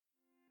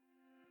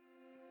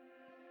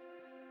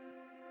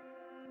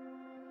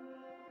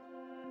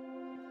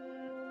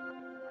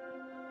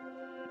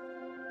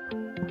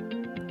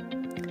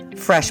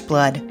Fresh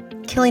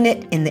Blood, killing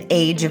it in the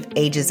age of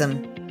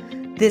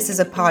ageism. This is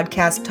a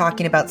podcast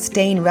talking about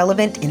staying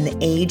relevant in the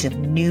age of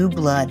new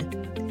blood.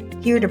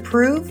 Here to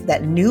prove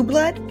that new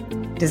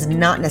blood does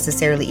not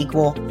necessarily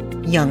equal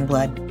young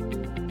blood.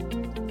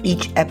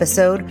 Each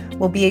episode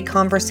will be a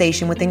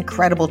conversation with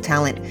incredible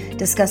talent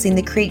discussing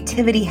the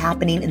creativity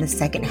happening in the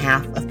second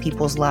half of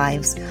people's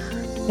lives,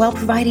 while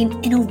providing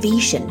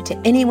innovation to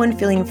anyone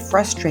feeling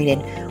frustrated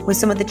with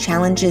some of the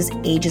challenges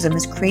ageism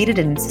has created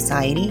in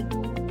society,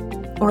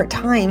 or at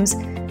times,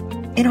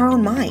 in our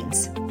own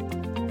minds.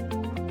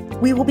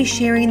 We will be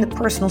sharing the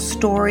personal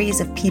stories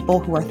of people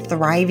who are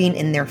thriving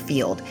in their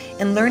field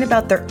and learn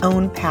about their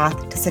own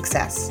path to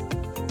success.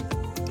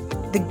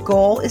 The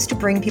goal is to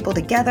bring people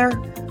together,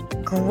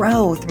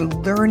 grow through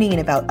learning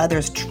about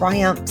others'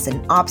 triumphs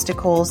and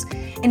obstacles,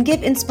 and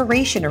give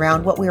inspiration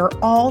around what we are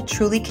all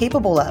truly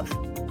capable of.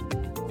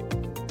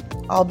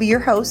 I'll be your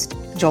host,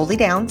 Jolie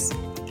Downs.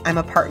 I'm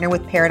a partner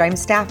with Paradigm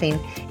Staffing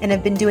and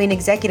have been doing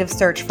executive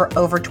search for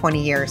over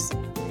 20 years.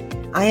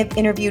 I have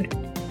interviewed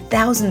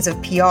thousands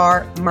of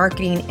PR,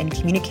 marketing, and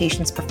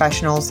communications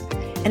professionals,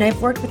 and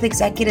I've worked with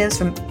executives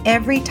from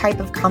every type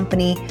of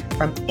company,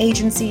 from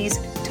agencies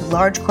to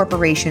large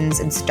corporations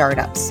and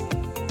startups.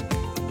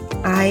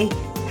 I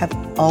have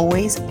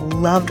always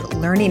loved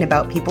learning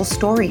about people's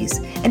stories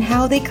and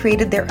how they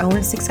created their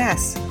own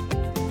success.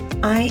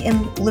 I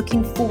am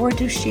looking forward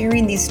to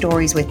sharing these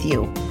stories with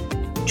you.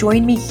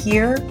 Join me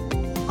here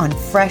on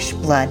Fresh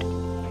Blood.